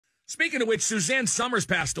Speaking of which, Suzanne Somers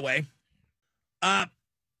passed away.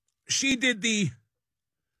 She did the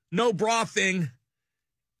no bra thing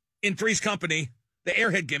in Three's Company, the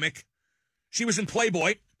airhead gimmick. She was in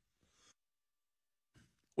Playboy.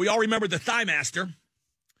 We all remember the Thigh Master.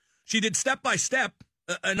 She did Step by Step,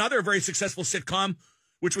 another very successful sitcom,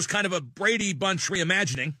 which was kind of a Brady Bunch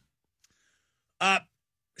reimagining.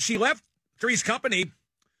 She left Three's Company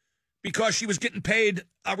because she was getting paid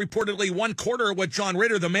reportedly 1/4 of what John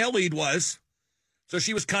Ritter, the male lead, was. So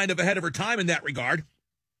she was kind of ahead of her time in that regard.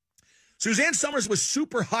 Suzanne Somers was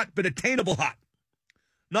super hot, but attainable hot.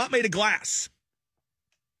 Not made of glass.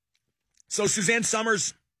 So Suzanne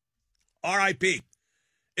Somers, R.I.P.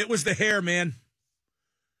 It was the hair, man.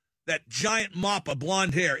 That giant mop of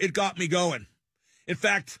blonde hair. It got me going. In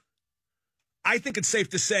fact, I think it's safe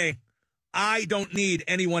to say I don't need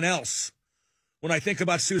anyone else. When I think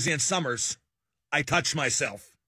about Suzanne Somers, I touch myself.